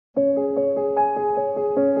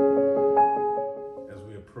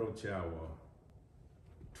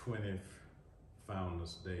20th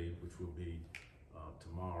Founders Day, which will be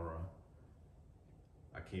tomorrow,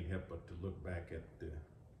 I can't help but to look back at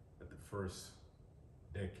the first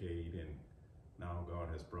decade, and now God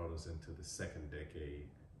has brought us into the second decade.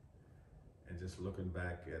 And just looking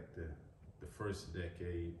back at the first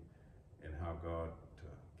decade and how God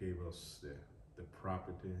gave us the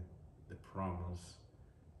property, the promise,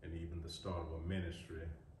 and even the start of a ministry,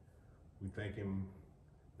 we thank Him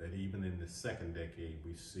that even in the second decade,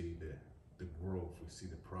 we see the growth, we see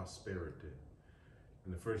the prosperity.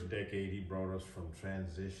 In the first decade, He brought us from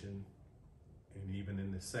transition, and even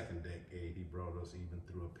in the second decade, He brought us even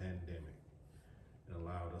through a pandemic and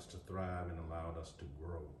allowed us to thrive and allowed us to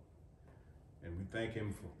grow. And we thank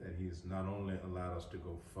Him that He has not only allowed us to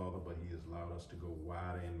go further, but He has allowed us to go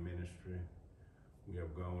wider in ministry. We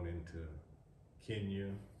have gone into Kenya.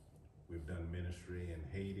 We've done ministry in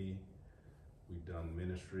Haiti. We've done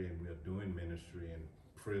ministry, and we're doing ministry in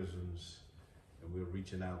prisons, and we're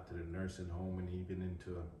reaching out to the nursing home and even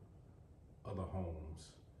into other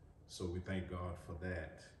homes. So we thank God for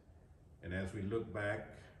that. And as we look back,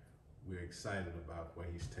 we're excited about where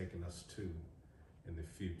He's taken us to in the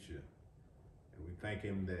future. And we thank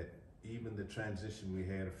Him that even the transition we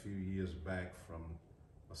had a few years back from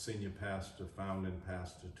a senior pastor, founding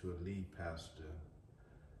pastor, to a lead pastor,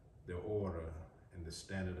 the order and the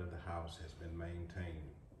standard of the house has been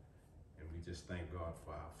maintained. And we just thank God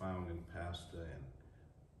for our founding pastor and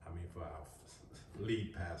for our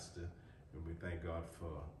lead pastor. And we thank God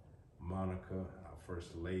for Monica, our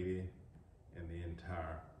first lady, and the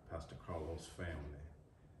entire Pastor Carlos family.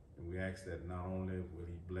 And we ask that not only will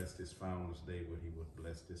He bless this Founders Day, but He would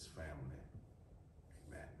bless this family.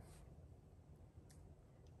 Amen.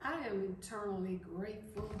 I am eternally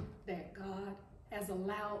grateful that God has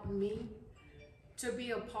allowed me to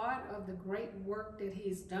be a part of the great work that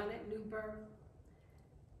He's done at New Birth.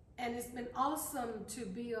 And it's been awesome to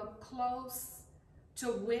be up close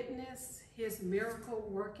to witness His miracle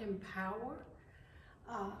working power.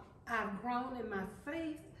 I've grown in my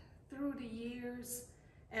faith through the years,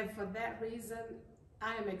 and for that reason,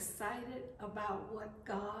 I am excited about what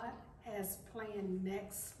God has planned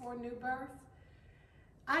next for New Birth.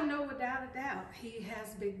 I know without a doubt He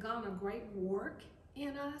has begun a great work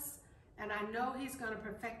in us, and I know He's going to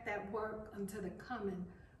perfect that work until the coming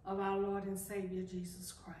of our Lord and Savior,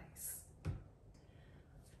 Jesus Christ.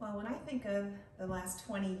 Well, when I think of the last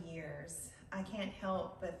 20 years, I can't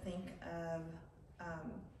help but think of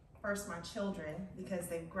first my children, because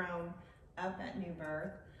they've grown up at New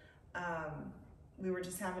Birth. We were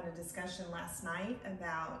just having a discussion last night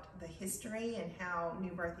about the history and how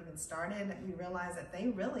New Birth even started. We realized that they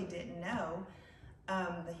really didn't know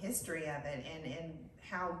the history of it and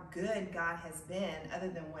how good God has been other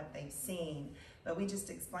than what they've seen. But we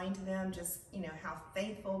just explained to them just, how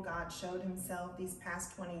faithful God showed Himself these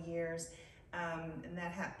past 20 years. And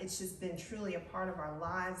that it's just been truly a part of our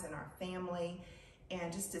lives and our family.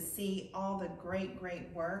 And just to see all the great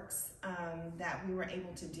works that we were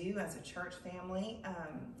able to do as a church family,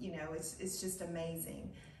 it's just amazing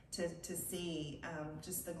to see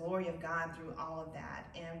just the glory of God through all of that.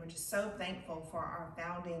 And we're just so thankful for our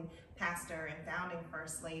founding pastor and founding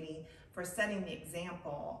first lady for setting the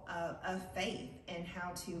example of faith and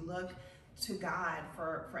how to look to God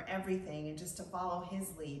for everything and just to follow His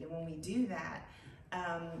lead. And when we do that,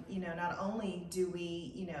 not only do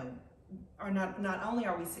we, not only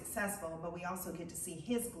are we successful, but we also get to see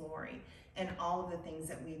His glory in all of the things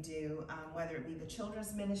that we do, whether it be the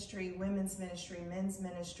children's ministry, women's ministry, men's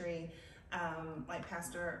ministry, like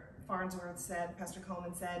Pastor Farnsworth said, Pastor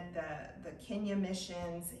Coleman said, the Kenya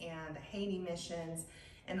missions and the Haiti missions,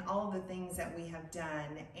 and all of the things that we have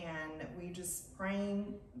done. And we're just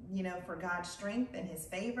praying, for God's strength and His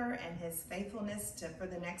favor and His faithfulness for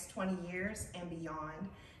the next 20 years and beyond,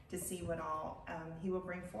 to see what all He will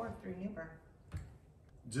bring forth through New Birth.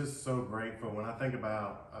 Just so grateful. When I think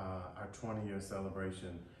about our 20-year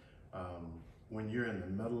celebration, when you're in the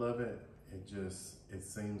middle of it, it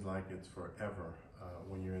seems like it's forever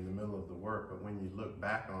when you're in the middle of the work. But when you look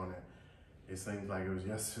back on it, it seems like it was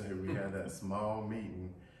yesterday. We had that small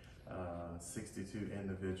meeting, 62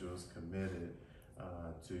 individuals committed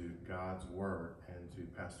to God's work and to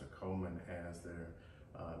Pastor Coleman as their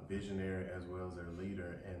visionary as well as their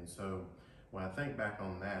leader. And so when I think back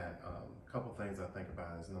on that, a couple things I think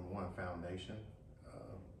about is, number one, foundation.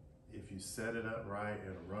 If you set it up right,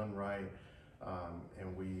 it'll run right.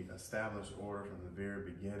 And we established order from the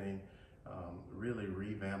very beginning, really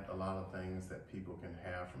revamped a lot of things that people can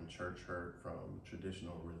have from church hurt, from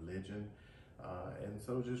traditional religion. And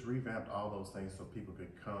so just revamped all those things so people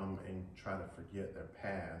could come and try to forget their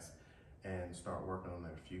past and start working on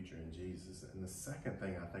their future in Jesus. And the second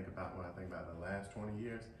thing I think about when I think about the last 20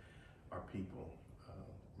 years are people.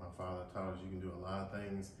 My father taught us you can do a lot of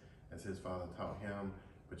things as his father taught him,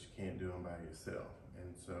 but you can't do them by yourself.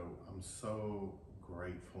 And so I'm so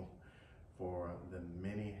grateful for the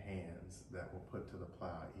many hands that were put to the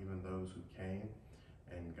plow, even those who came,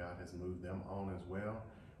 and God has moved them on as well.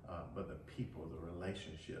 But the people, the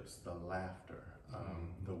relationships, the laughter,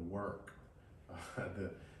 the work,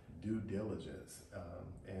 the due diligence,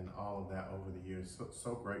 and all of that over the years.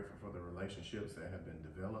 So grateful for the relationships that have been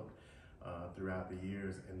developed throughout the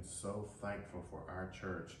years, and so thankful for our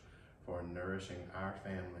church for nourishing our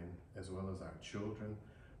family as well as our children,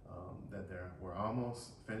 that we're almost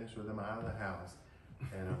finished with them out of the house,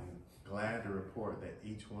 and I'm glad to report that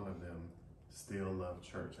each one of them still love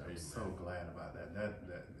church. I'm so glad about that.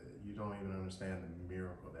 That you don't even understand the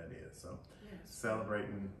miracle that is. So yes.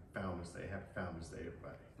 Celebrating Founders Day. Happy Founders Day,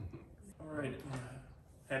 everybody. All right,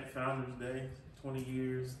 happy Founders Day. 20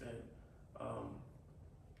 years that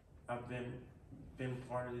I've been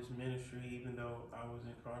part of this ministry, even though I was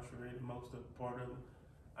incarcerated most of the part of it.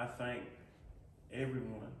 I thank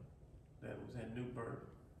everyone that was at New Birth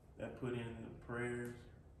that put in the prayers,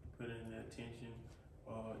 put in the attention,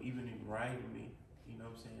 even invited me, you know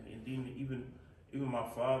what I'm saying? And then even my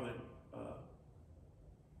father,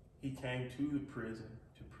 he came to the prison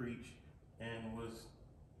to preach and was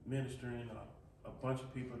ministering a bunch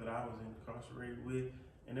of people that I was incarcerated with.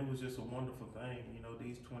 And it was just a wonderful thing, you know,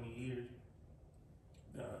 these 20 years,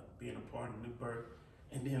 being a part of New Birth,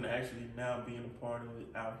 and then actually now being a part of it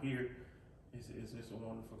out here is just a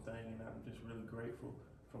wonderful thing. And I'm just really grateful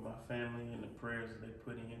for my family and the prayers that they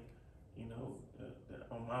put in, you know,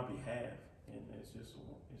 on my behalf. And it's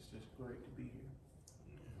just great to be here.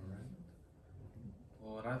 All right.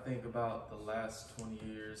 Well, when I think about the last 20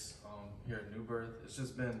 years here at New Birth,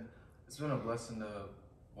 it's been a blessing to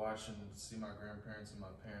watch and see my grandparents and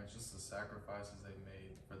my parents, just the sacrifices they've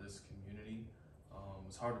made for this community.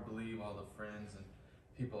 It's hard to believe all the friends and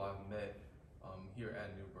people I've met here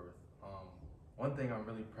at New Birth. One thing I'm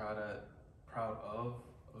really proud of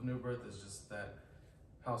New Birth is just that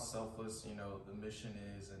how selfless, you know, the mission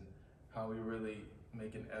is, and how we really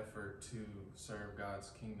make an effort to serve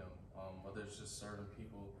God's kingdom, whether it's just serving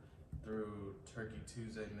people through Turkey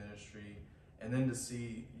Tuesday ministry, and then to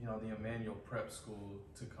see, you know, the Emmanuel Prep School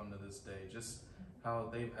to come to this day, just how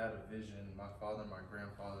they've had a vision, my father and my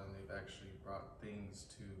grandfather, and they've actually brought things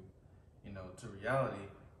to, you know, to reality.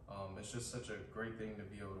 It's just such a great thing to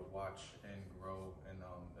be able to watch and grow, and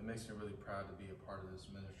it makes me really proud to be a part of this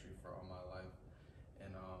ministry for all my life.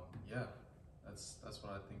 And yeah, that's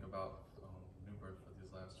what I think about New Birth for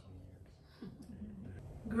these last 20 years.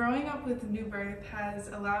 Growing up with New Birth has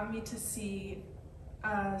allowed me to see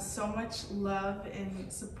so much love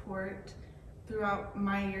and support throughout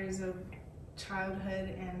my years of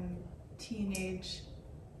childhood and teenage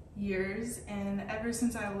years, and ever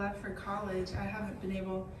since I left for college, I haven't been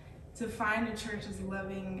able to find a church as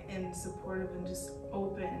loving and supportive and just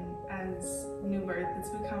open as New Birth. It's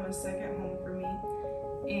become a second home for me,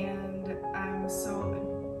 and I'm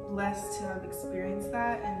so blessed to have experienced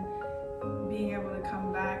that, and being able to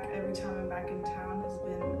come back every time I'm back in town has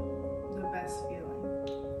been the best feeling.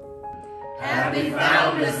 Happy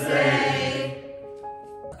Founders Day!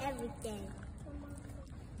 Every day.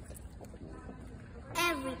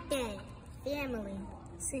 Every day. Family.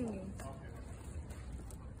 Singing.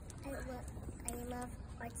 I love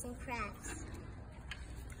arts and crafts.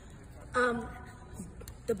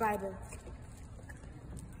 The Bible.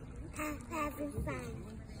 Having fun.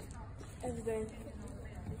 Every day.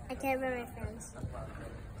 I care about my friends.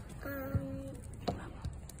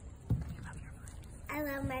 I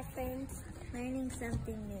love my friends. Learning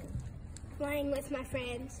something new. Playing with my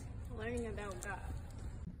friends. Learning about God.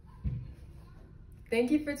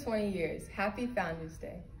 Thank you for 20 years. Happy Founders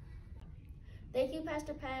Day. Thank you,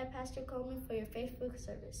 Pastor Pat and Pastor Coleman, for your faithful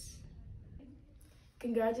service.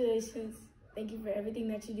 Congratulations. Thank you for everything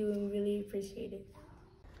that you do, and we really appreciate it.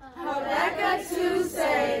 Habakkuk 2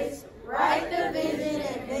 says, write the vision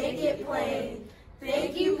and make it plain.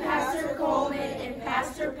 Thank you, Pastor Coleman and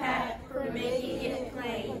Pastor Pat, for making it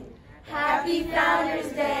plain. Happy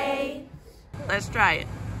Founders Day! Let's try it.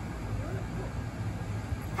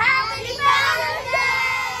 Happy Founders Day!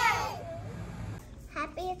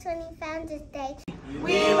 Happy 20 Founders Day.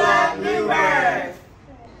 We love New Birth!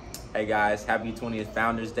 Hey guys, happy 20th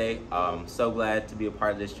Founders Day. So glad to be a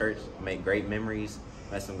part of this church. Make great memories.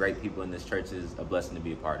 Met some great people in this church. Is a blessing to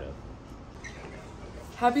be a part of.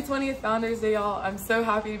 Happy 20th Founders Day, y'all. I'm so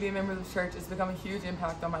happy to be a member of this church. It's become a huge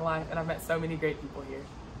impact on my life, and I've met so many great people here.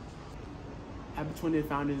 Happy 20th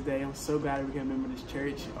Founders Day. I'm so glad I became a member of this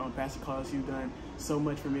church. Pastor Carlos, you've done so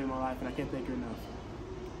much for me in my life, and I can't thank you enough.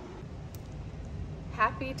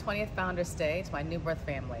 Happy 20th Founders Day to my New Birth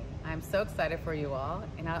family. I'm so excited for you all,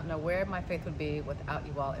 and I don't know where my faith would be without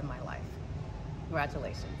you all in my life.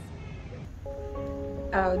 Congratulations.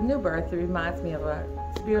 New Birth reminds me of a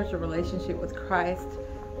spiritual relationship with Christ.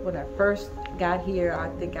 When I first got here, I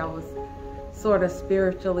think I was sort of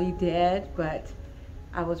spiritually dead, but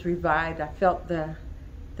I was revived. I felt the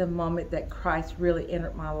moment that Christ really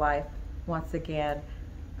entered my life once again,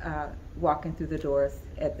 walking through the doors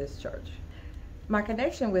at this church. My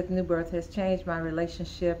connection with New Birth has changed my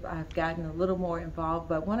relationship. I've gotten a little more involved,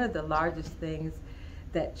 but one of the largest things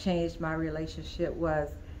that changed my relationship was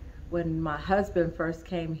when my husband first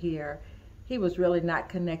came here. He was really not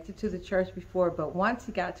connected to the church before, but once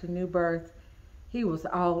he got to New Birth, he was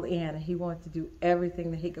all in, and he wanted to do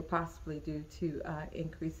everything that he could possibly do to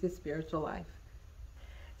increase his spiritual life.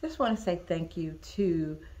 Just want to say thank you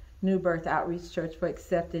to New Birth Outreach Church for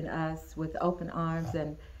accepting us with open arms,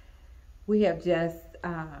 and we have just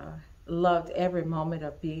loved every moment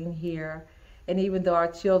of being here. And even though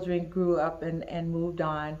our children grew up and moved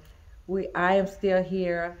on, I am still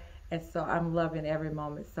here, and so I'm loving every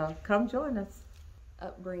moment. So come join us.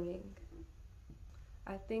 Upbringing.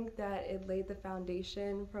 I think that it laid the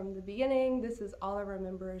foundation from the beginning. This is all I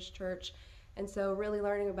remember as church. And so really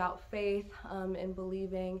learning about faith and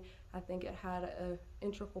believing, I think it had an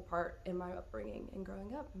integral part in my upbringing and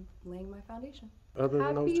growing up and laying my foundation. Other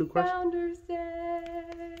than those two questions? Happy Founders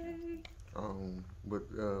Day! But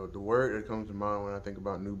the word that comes to mind when I think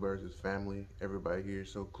about New Birth is family. Everybody here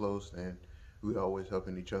is so close, and we always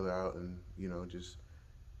helping each other out, and just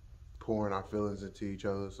pouring our feelings into each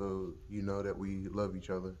other, so that we love each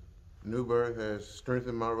other. New Birth has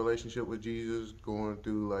strengthened my relationship with Jesus, going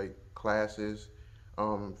through classes.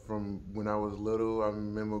 From when I was little, I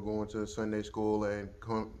remember going to Sunday school and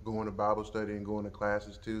going to Bible study and going to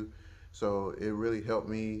classes too. So it really helped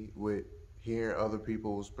me with hearing other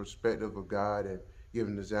people's perspective of God and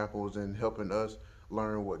giving examples and helping us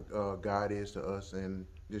learn what God is to us and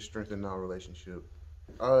just strengthen our relationship.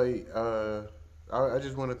 I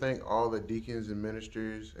just want to thank all the deacons and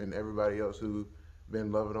ministers and everybody else who've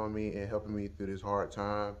been loving on me and helping me through this hard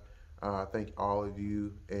time. Thank all of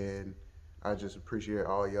you, and I just appreciate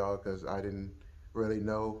all y'all, because I didn't really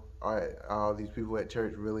know all these people at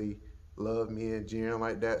church really love me and Jen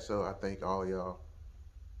like that, so I thank all y'all.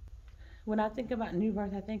 When I think about New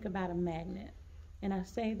Birth, I think about a magnet. And I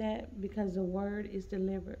say that because the word is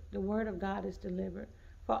delivered. The word of God is delivered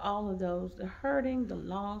for all of those, the hurting, the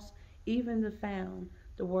lost, even the found.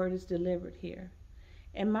 The word is delivered here.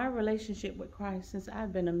 And my relationship with Christ, since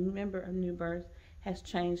I've been a member of New Birth, has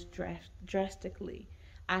changed drastically.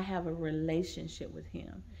 I have a relationship with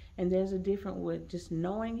him. And there's a difference with just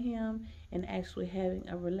knowing him and actually having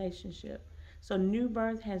a relationship. So New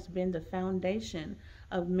Birth has been the foundation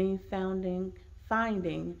of me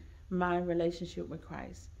finding my relationship with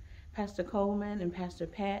Christ. Pastor Coleman and Pastor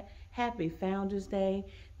Pat, happy Founders Day.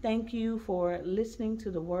 Thank you for listening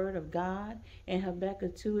to the word of God. In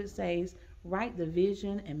Habakkuk 2, it says, write the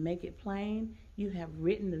vision and make it plain. You have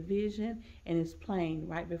written the vision and it's plain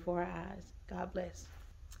right before our eyes. God bless.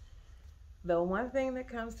 The one thing that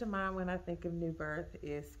comes to mind when I think of New Birth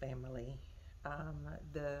is family.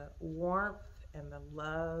 The warmth and the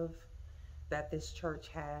love that this church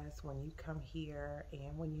has when you come here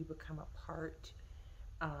and when you become a part,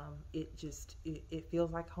 it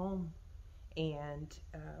feels like home. And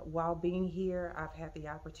while being here, I've had the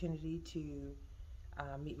opportunity to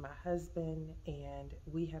meet my husband, and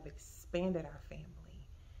we have expanded our family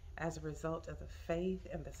as a result of the faith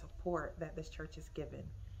and the support that this church has given.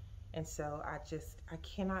 And so I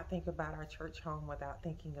cannot think about our church home without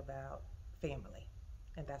thinking about family,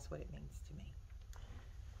 and that's what it means to me.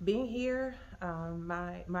 Being here,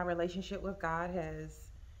 my relationship with God has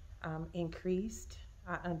increased.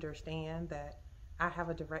 I understand that I have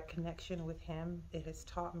a direct connection with him. It has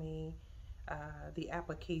taught me the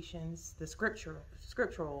applications, the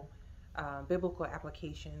scriptural, biblical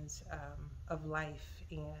applications of life,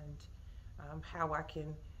 and how I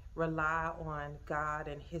can rely on God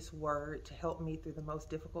and his word to help me through the most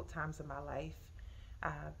difficult times of my life.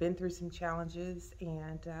 I've been through some challenges,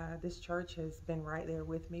 and this church has been right there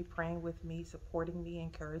with me, praying with me, supporting me,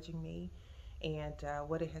 encouraging me. And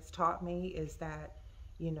what it has taught me is that,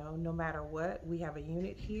 no matter what, we have a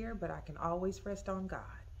unit here, but I can always rest on God.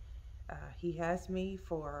 He has me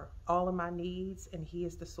for all of my needs, and he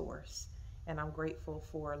is the source. And I'm grateful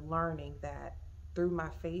for learning that through my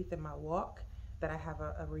faith and my walk, that I have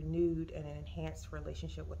a renewed and an enhanced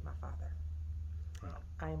relationship with my Father.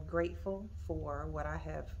 I am grateful for what I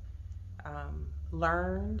have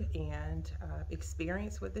learned and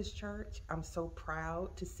experienced with this church. I'm so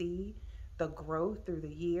proud to see the growth through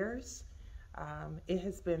the years. It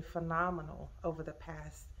has been phenomenal over the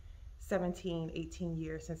past 17, 18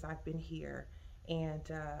 years since I've been here. And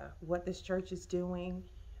what this church is doing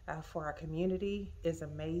for our community is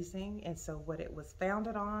amazing. And so what it was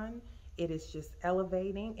founded on, it is just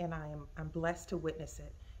elevating, and I'm blessed to witness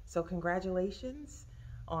it. So congratulations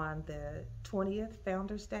on the 20th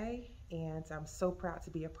Founders Day, and I'm so proud to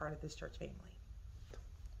be a part of this church family.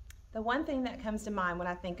 The one thing that comes to mind when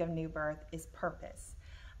I think of New Birth is purpose.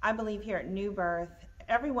 I believe here at New Birth,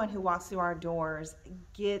 everyone who walks through our doors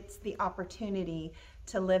gets the opportunity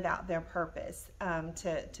to live out their purpose,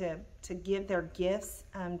 to give their gifts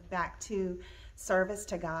back to service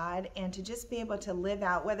to God, and to just be able to live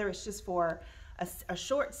out, whether it's just for a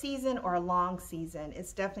short season or a long season.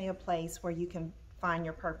 It's definitely a place where you can find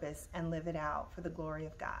your purpose and live it out for the glory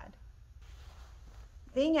of God.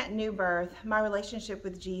 Being at New Birth, my relationship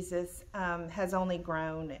with Jesus has only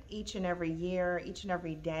grown each and every year, each and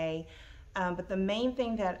every day. But the main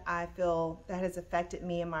thing that I feel that has affected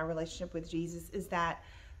me in my relationship with Jesus is that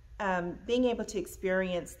being able to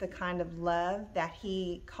experience the kind of love that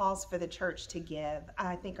he calls for the church to give.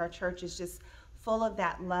 I think our church is just full of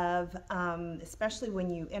that love, especially when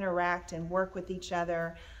you interact and work with each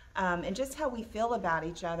other, and just how we feel about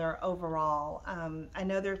each other overall. I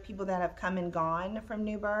know there are people that have come and gone from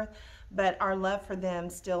New Birth, but our love for them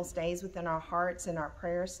still stays within our hearts, and our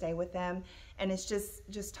prayers stay with them. And it's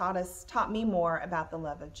just taught me more about the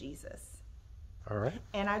love of Jesus. All right.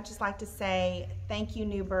 And I'd just like to say thank you,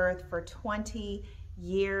 New Birth, for 20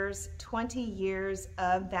 years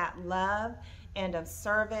of that love and of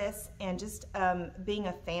service and just being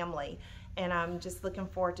a family. And I'm just looking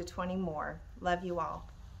forward to 20 more. Love you all.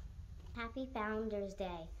 Happy Founders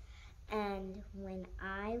Day. And when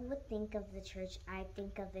I would think of the church, I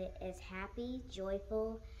think of it as happy,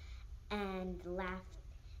 joyful, and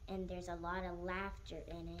and there's a lot of laughter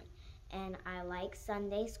in it. And I like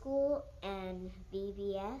Sunday school and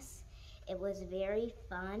VBS. It was very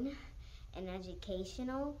fun and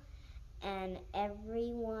educational, and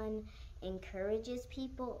everyone encourages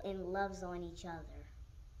people and loves on each other.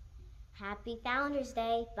 Happy Founders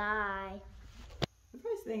Day. Bye. The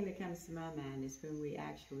first thing that comes to my mind is when we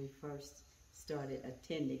actually first started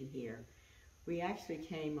attending here. We actually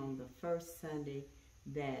came on the first Sunday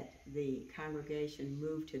that the congregation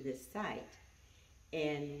moved to this site.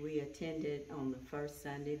 And we attended on the first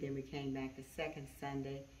Sunday, then we came back the second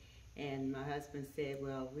Sunday, and my husband said,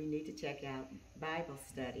 well, we need to check out Bible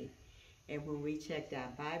study. And when we checked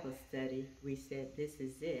out Bible study, we said, this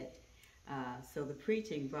is it. So the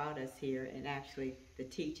preaching brought us here, and actually the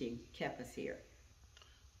teaching kept us here.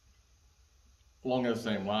 Along that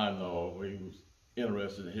same line, though, we was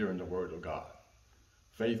interested in hearing the Word of God.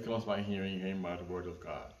 Faith comes by hearing by the Word of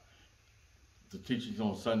God. The teachings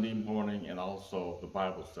on Sunday morning and also the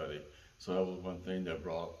Bible study. So that was one thing that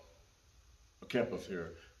kept us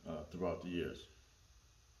here throughout the years.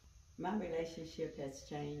 My relationship has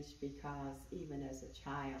changed because even as a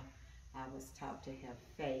child, I was taught to have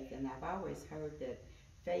faith. And I've always heard that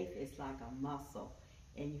faith is like a muscle,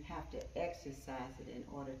 and you have to exercise it in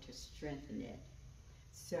order to strengthen it.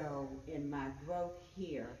 So in my growth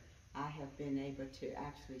here, I have been able to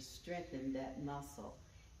actually strengthen that muscle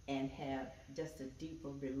and have just a deeper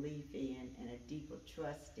belief in and a deeper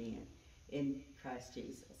trust in Christ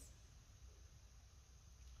Jesus.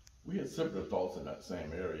 We had similar thoughts in that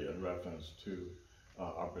same area in reference to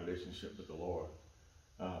our relationship with the Lord.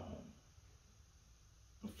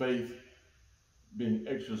 Faith being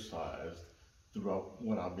exercised throughout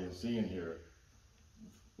what I've been seeing here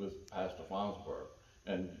with Pastor Farnsworth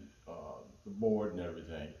and the board and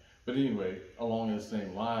everything. But anyway, along the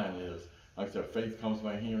same line is, like I said, faith comes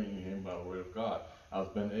by hearing and hearing by the Word of God.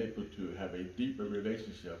 I've been able to have a deeper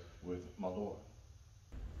relationship with my Lord.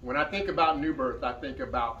 When I think about New Birth, I think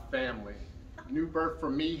about family. New Birth for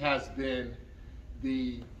me has been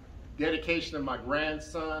the dedication of my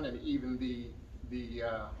grandson and even the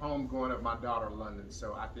homegoing of my daughter, London.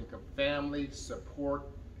 So I think of family, support,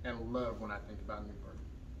 and love when I think about New Birth.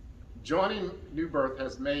 Joining New Birth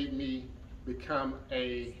has made me become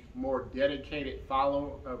a more dedicated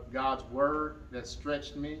follower of God's Word that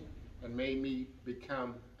stretched me and made me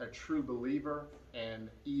become a true believer, and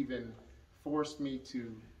even forced me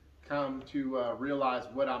to come to realize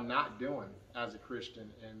what I'm not doing as a Christian,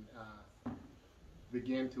 and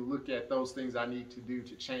begin to look at those things I need to do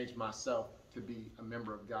to change myself to be a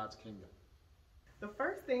member of God's kingdom. The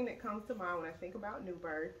first thing that comes to mind when I think about New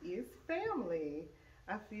Birth is family.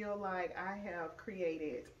 I feel like I have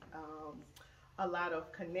created a lot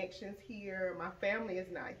of connections here. My family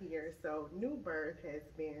is not here, so New Birth has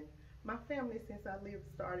been my family since I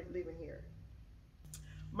started living here.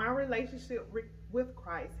 My relationship with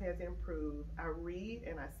Christ has improved. I read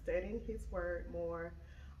and I study His Word more.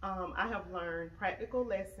 I have learned practical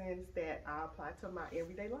lessons that I apply to my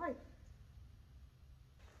everyday life.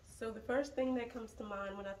 So the first thing that comes to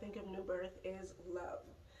mind when I think of New Birth is love.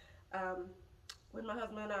 When my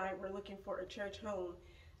husband and I were looking for a church home,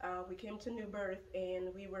 we came to New Birth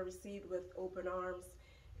and we were received with open arms,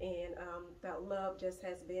 and that love just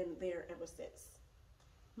has been there ever since.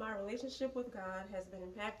 My relationship with God has been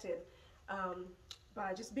impacted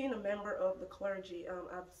by just being a member of the clergy.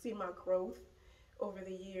 I've seen my growth over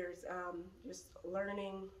the years, just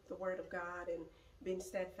learning the Word of God and being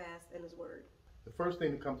steadfast in His Word. The first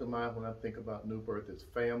thing that comes to mind when I think about New Birth is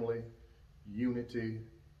family, unity,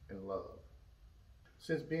 and love.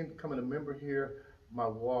 Since becoming a member here, my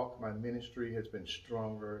walk, my ministry has been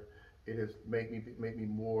stronger. It has made me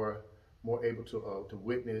more able to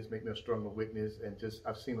witness, make me a stronger witness, and just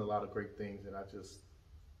I've seen a lot of great things, and I just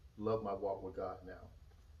love my walk with God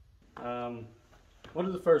now. One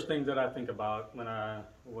of the first things that I think about when I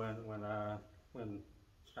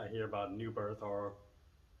hear about New Birth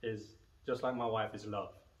is just like my wife, is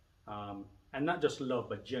love, and not just love,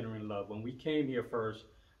 but genuine love. When we came here first,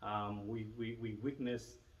 we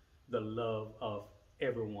witnessed the love of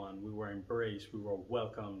everyone. We were embraced. We were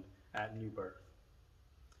welcomed at New Birth.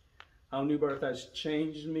 How New Birth has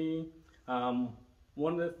changed me.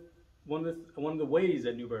 One of the ways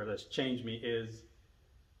that New Birth has changed me is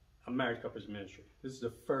a married couples ministry. This is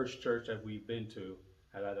the first church that we've been to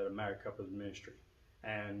at a married couples ministry,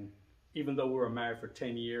 and even though we were married for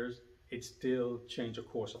 10 years, it still changed the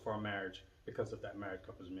course of our marriage because of that married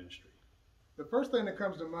couples ministry. The first thing that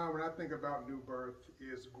comes to mind when I think about New Birth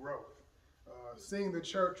is growth. Seeing the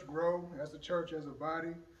church grow as a church, as a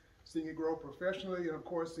body, seeing it grow professionally, and of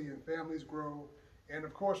course seeing families grow, and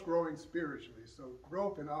of course growing spiritually. So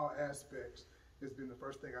growth in all aspects has been the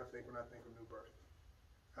first thing I think when I think of New Birth.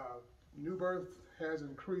 New Birth has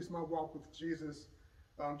increased my walk with Jesus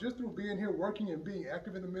just through being here, working and being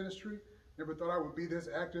active in the ministry. Never thought I would be this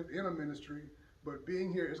active in a ministry, but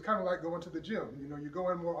being here is kind of like going to the gym. You know, you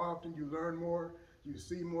go in more often, you learn more, you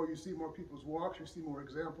see more people's walks, you see more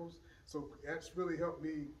examples. So that's really helped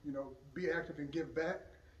me, you know, be active and give back,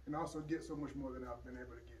 and also get so much more than I've been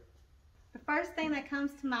able to give. The first thing that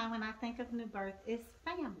comes to mind when I think of New Birth is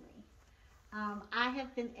family. I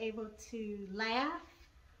have been able to laugh,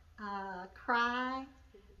 cry,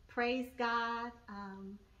 praise God,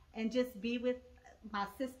 and just be with my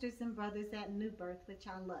sisters and brothers at New Birth, which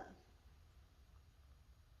I love.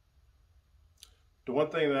 The one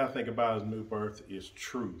thing that I think about as New Birth is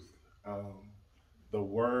truth. The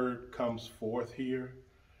word comes forth here.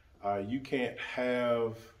 You can't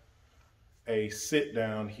have a sit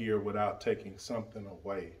down here without taking something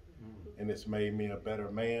away. And it's made me a better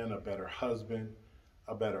man, a better husband,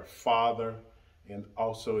 a better father, and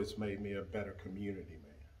also it's made me a better community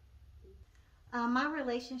man. My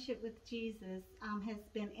relationship with Jesus has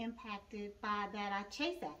been impacted by that I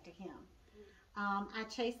chase after Him. I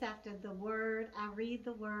chase after the Word, I read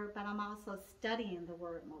the Word, but I'm also studying the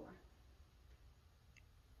Word more.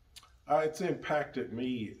 It's impacted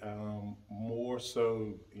me more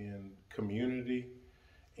so in community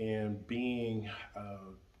and being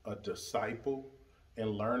a disciple and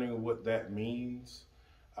learning what that means,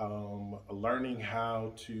 learning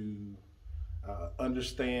how to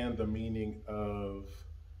understand the meaning of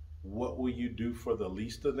what will you do for the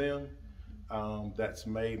least of them. That's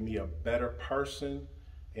made me a better person,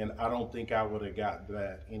 and I don't think I would have got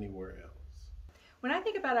that anywhere else. When I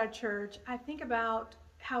think about our church, I think about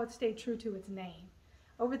how it stayed true to its name.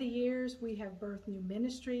 Over the years, we have birthed new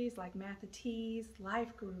ministries like Mathetes,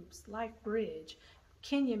 Life Groups, Life Bridge,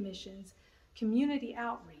 Kenya Missions, community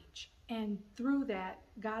outreach, and through that,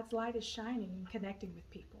 God's light is shining and connecting with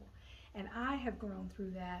people. And I have grown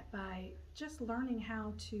through that by just learning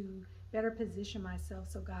how to better position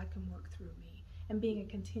myself so God can work through me, and being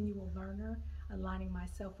a continual learner, aligning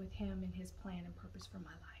myself with Him and His plan and purpose for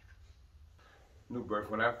my life. New Birth.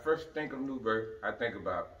 When I first think of New Birth, I think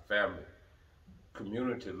about family,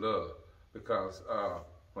 community, love. Because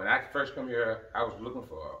when I first come here, I was looking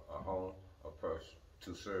for a home, a person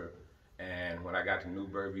to serve. And when I got to New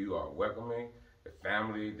Birth, you are welcoming. The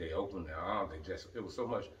family, they opened their arms. It was so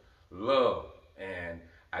much love. And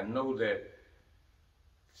I know that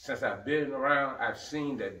since I've been around, I've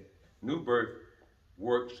seen that New Birth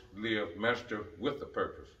works, live, minister with the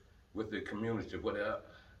purpose, with the community, with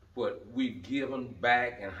what we've given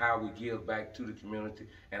back and how we give back to the community.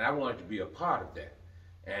 And I wanted to be a part of that.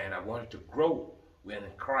 And I wanted to grow in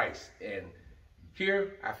Christ. And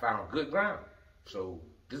here I found good ground. So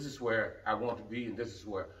this is where I want to be, and this is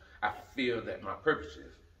where I feel that my purpose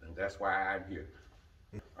is. And that's why I'm here.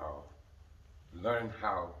 Learn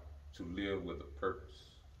how to live with a purpose.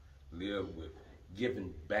 Live with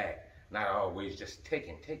giving back. Not always just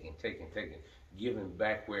taking. Giving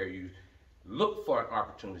back where you look for an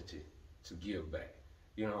opportunity to give back.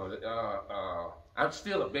 You know, I'm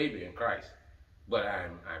still a baby in Christ, but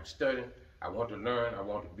I'm studying. I want to learn. I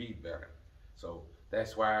want to be better. So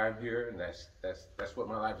that's why I'm here, and that's what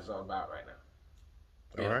my life is all about right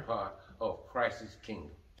now. Being a part of Christ's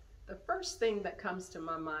kingdom. The first thing that comes to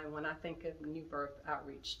my mind when I think of New Birth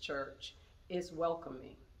Outreach Church is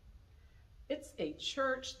welcoming. It's a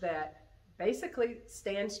church that basically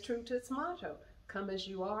stands true to its motto, come as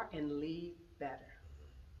you are and leave better.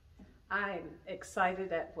 I'm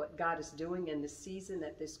excited at what God is doing in this season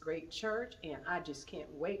at this great church, and I just can't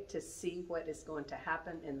wait to see what is going to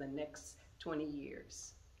happen in the next 20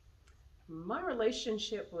 years. My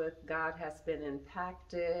relationship with God has been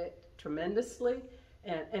impacted tremendously,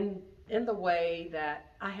 and in the way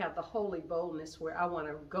that I have the holy boldness where I want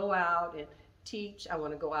to go out and teach, I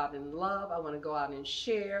want to go out and love, I want to go out and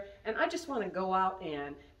share, and I just want to go out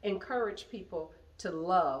and encourage people to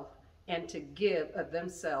love and to give of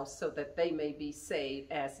themselves so that they may be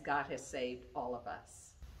saved as God has saved all of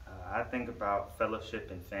us. I think about fellowship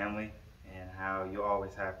and family and how you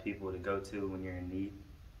always have people to go to when you're in need.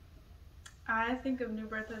 I think of New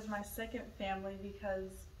Birth as my second family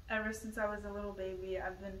because ever since I was a little baby,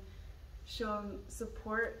 I've been shown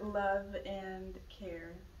support, love, and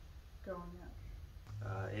care growing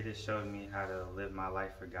up. It has showed me how to live my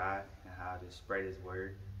life for God and how to spread His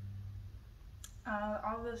word.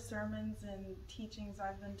 All the sermons and teachings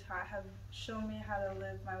I've been taught have shown me how to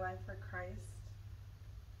live my life for Christ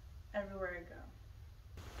everywhere I go.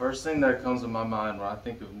 First thing that comes to my mind when I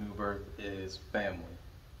think of New Birth is family.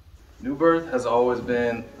 New Birth has always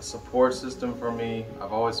been a support system for me.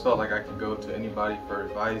 I've always felt like I could go to anybody for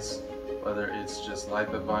advice, whether it's just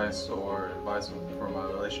life advice or advice for my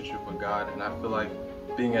relationship with God. And I feel like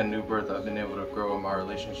being at New Birth, I've been able to grow in my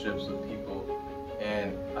relationships with people,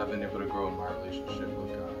 and I've been able to grow in my relationship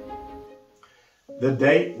with God. The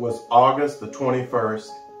date was August the 21st,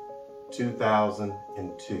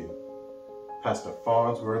 2002. Pastor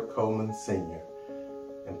Farnsworth Coleman Sr.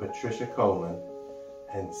 and Patricia Coleman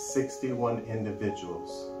and 61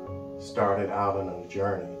 individuals started out on a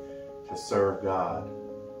journey to serve God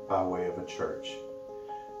by way of a church.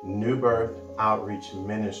 New Birth Outreach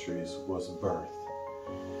Ministries was birthed.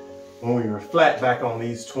 When we reflect back on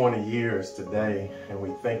these 20 years today and we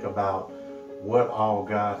think about what all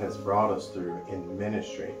God has brought us through in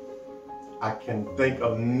ministry, I can think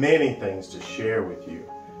of many things to share with you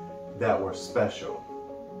that were special.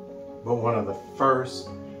 But one of the first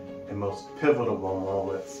and most pivotal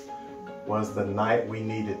moments was the night we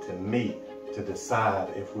needed to meet to decide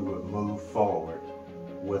if we would move forward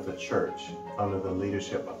with a church under the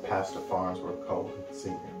leadership of Pastor Farnsworth Coleman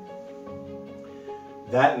Sr.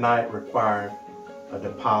 That night required a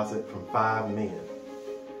deposit from 5 men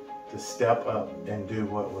to step up and do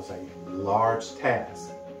what was a large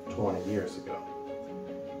task 20 years ago.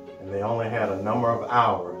 And they only had a number of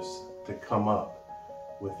hours to come up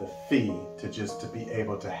with a fee to be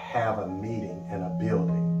able to have a meeting in a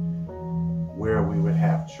building where we would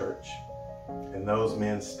have church. And those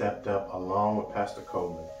men stepped up along with Pastor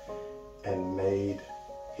Coleman and made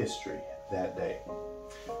history that day.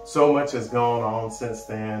 So much has gone on since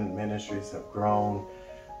then. Ministries have grown.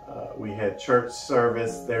 We had church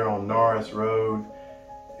service there on Norris Road.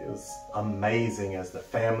 It was amazing as the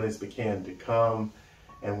families began to come,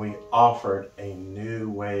 and we offered a new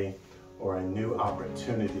way or a new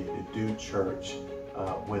opportunity to do church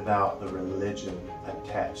without the religion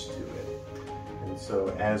attached to it. And so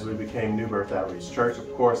as we became New Birth Outreach Church,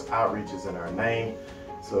 of course, outreach is in our name,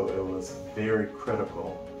 so it was very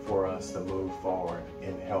critical for us to move forward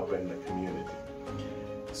in helping the community.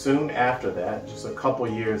 Soon after that, just a couple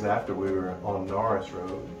years after we were on Norris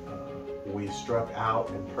Road, we struck out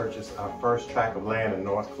and purchased our first tract of land in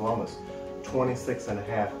North Columbus,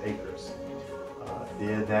 26.5 acres.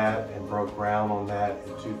 Did that and broke ground on that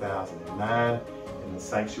in 2009 in the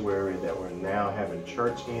sanctuary that we're now having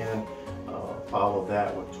church in. Followed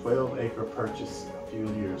that with 12-acre purchase a few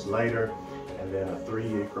years later, and then a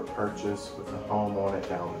 3-acre purchase with a home on it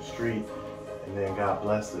down the street. And then God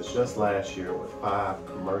blessed us just last year with 5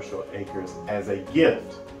 commercial acres as a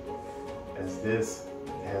gift, as this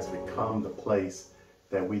has become the place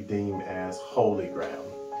that we deem as holy ground.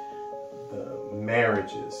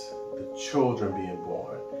 marriages, the children being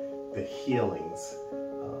born, the healings,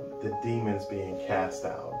 the demons being cast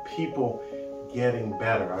out, people getting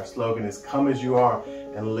better. Our slogan is "Come as you are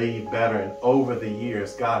and leave better." And over the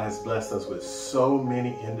years, God has blessed us with so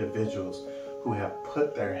many individuals who have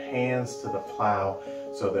put their hands to the plow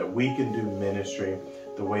so that we can do ministry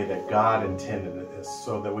the way that God intended it,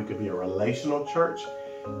 so that we could be a relational church,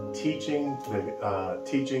 teaching the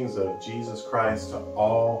teachings of Jesus Christ to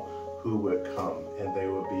all who would come, and they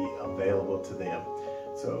would be available to them.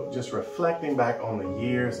 So just reflecting back on the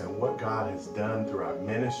years and what God has done through our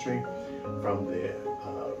ministry, from the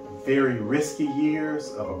very risky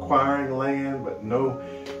years of acquiring land but no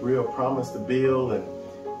real promise to build, and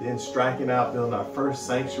then striking out building our first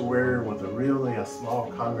sanctuary with really a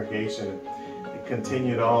small congregation. It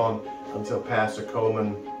continued on until Pastor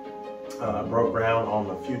Coleman broke ground on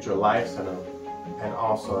the Future Life Center and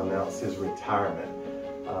also announced his retirement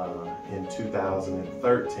in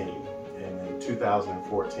 2013. And in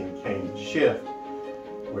 2014 came Shift,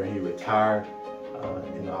 where he retired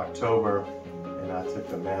in October, and I took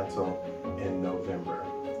the mantle in November.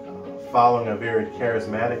 Following a very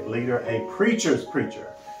charismatic leader, a preacher's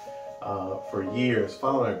preacher for years,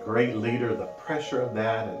 following a great leader, the pressure of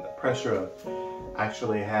that and the pressure of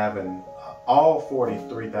actually having all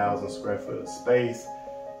 43,000 square foot of space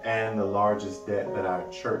and the largest debt that our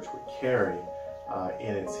church would carry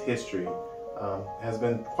in its history has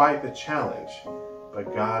been quite the challenge,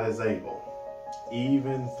 but God is able.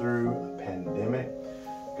 Even through a pandemic,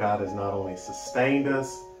 God has not only sustained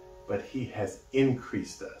us, but He has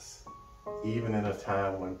increased us. Even in a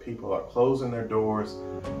time when people are closing their doors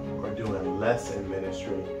or doing less in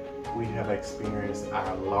ministry, we have experienced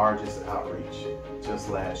our largest outreach just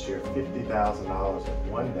last year, $50,000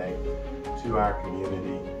 in one day to our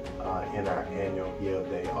community in our annual Give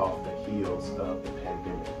Day off the heels of the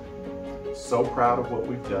pandemic. So proud of what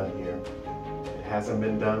we've done here. It hasn't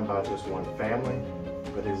been done by just one family,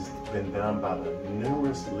 but it's been done by the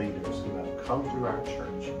numerous leaders who have come through our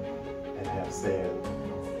church and have said,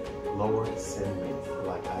 "Lord, send me,"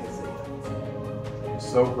 like Isaiah. We're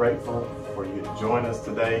so grateful for you to join us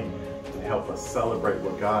today and help us celebrate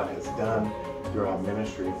what God has done through our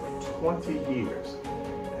ministry for 20 years.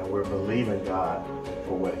 And we're believing God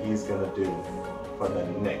for what He's going to do for the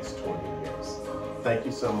next 20 years. Thank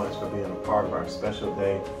you so much for being a part of our special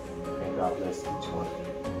day, and God bless each one of you.